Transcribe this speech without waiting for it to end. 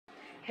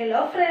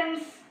Hello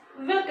friends,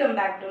 welcome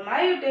back to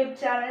my YouTube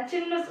channel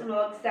Chinnus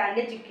Vlogs and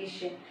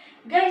Education.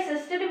 Guys,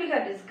 yesterday we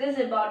have discussed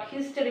about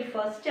history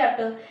first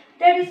chapter,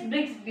 that is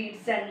bricks,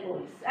 beads and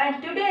goals.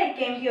 And today I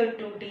came here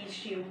to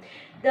teach you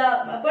the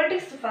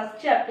politics first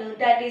chapter,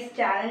 that is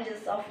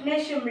challenges of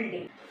nation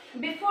building.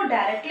 Before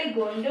directly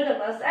going to the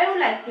class, I would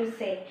like to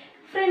say,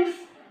 friends,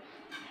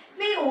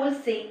 we all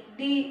say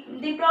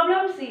the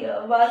problems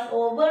was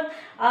over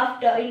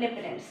after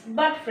independence.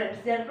 But friends,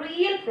 the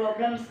real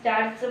problem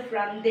starts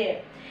from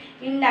there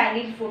in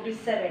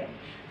 1947.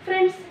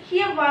 Friends,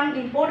 here one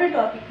important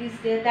topic is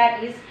there,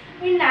 that is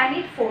in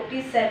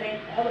 1947,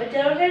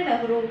 Jawaharlal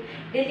Nehru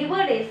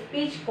delivered a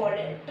speech called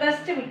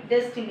Trust with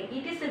Destiny.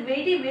 It is a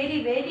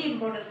very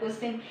important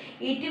question.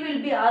 It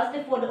will be asked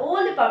for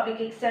all the public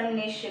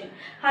examination.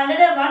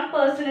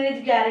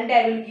 101% guarantee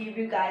I will give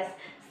you guys.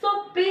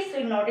 So please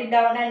note it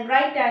down and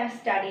write and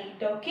study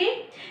it,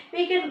 okay?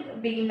 We can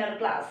begin our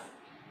class.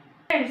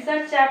 Friends,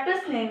 our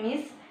chapter's name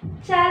is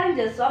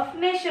Challenges of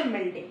Nation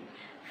Building.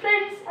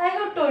 Friends, I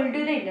have told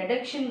you the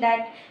introduction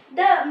that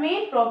the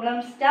main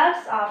problem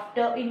starts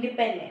after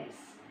independence.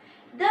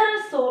 There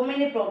are so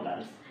many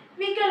problems.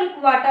 We can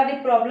look what are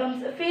the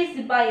problems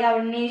faced by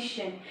our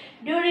nation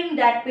during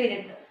that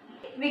period.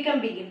 We can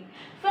begin.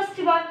 First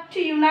one, to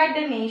unite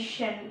the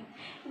nation.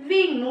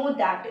 We know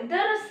that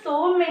there are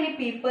so many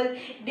people,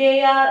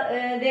 they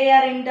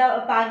are in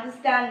the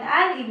Pakistan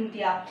and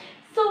India.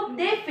 So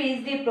they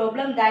face the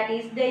problem, that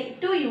is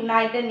to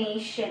unite the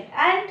nation,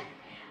 and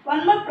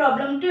one more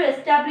problem, to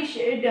establish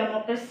a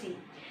democracy.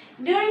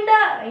 During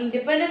the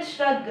independence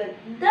struggle,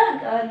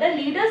 the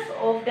leaders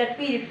of that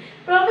period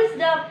promised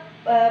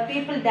the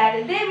people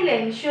that they will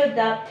ensure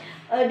the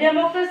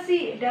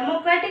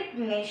democratic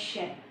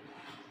nation.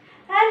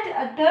 And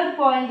a third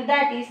point,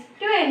 that is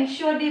to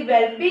ensure the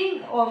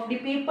well-being of the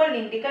people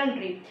in the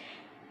country.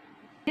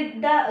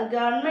 The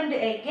government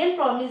again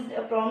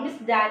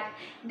promised that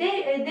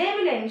they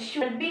will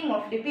ensure the well-being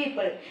of the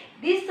people.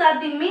 These are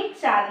the main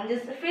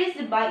challenges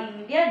faced by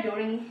India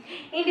during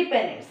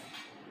independence.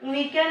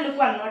 We can look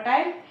one more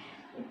time.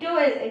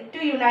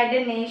 To unite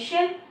the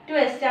nation, to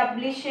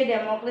establish a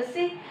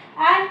democracy,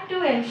 and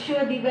to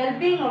ensure the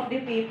well-being of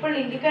the people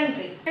in the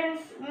country.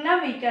 Friends,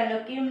 now we can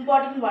look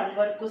important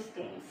one-word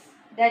questions.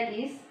 That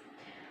is,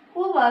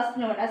 who was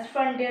known as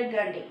Frontier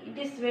Gandhi? It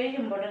is very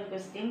important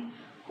question.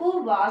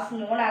 Who was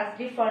known as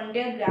the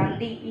Frontier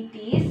Gandhi? It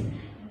is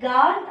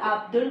Gan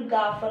Abdul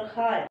Ghaffar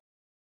Khan.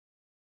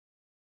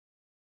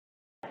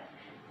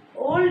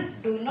 All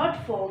do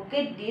not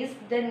forget this.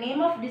 The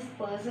name of this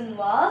person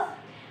was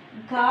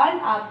Gan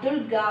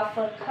Abdul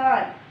Ghaffar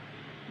Khan.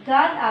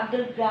 Gan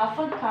Abdul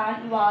Ghaffar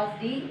Khan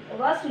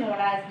was known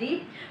as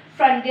the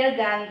Frontier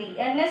Gandhi.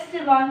 And next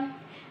one,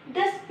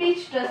 the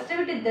speech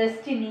Trusted with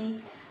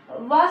Destiny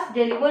was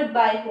delivered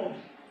by whom?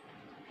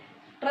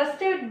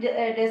 Trusted with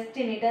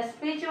Destiny. The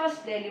speech was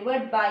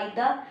delivered by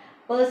the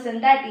person,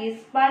 that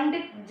is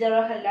Pandit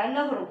Jawaharlal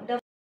Nehru, the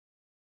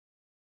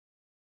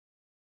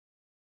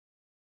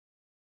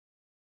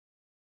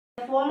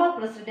former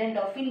president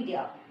of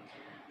India.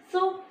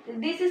 So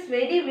this is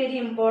very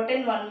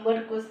important one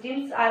word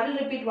questions. I will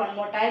repeat one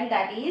more time,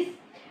 that is,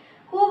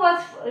 who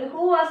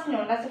was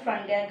known as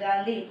Frontier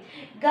Gandhi?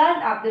 Gan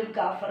Abdul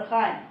Ghaffar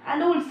Khan.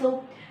 And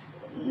also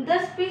the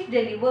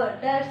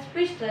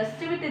speech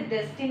Trusted with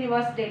Destiny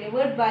was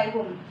delivered by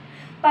whom?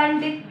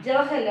 Pandit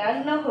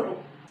Jawaharlal Nehru.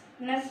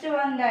 Next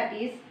one, that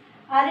is,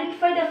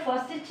 identify the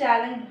first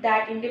challenge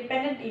that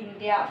independent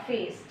India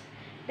faced.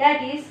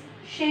 That is,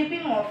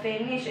 shaping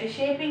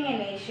a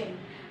nation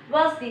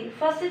was the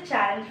first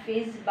challenge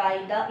faced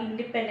by the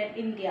independent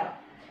India.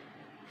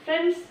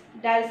 Friends,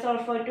 that's all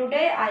for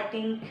today. I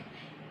think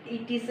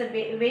it is a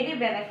very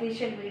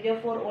beneficial video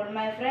for all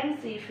my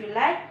friends. If you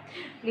like,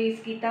 please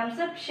give thumbs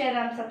up, share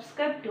and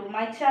subscribe to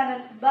my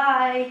channel.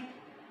 Bye.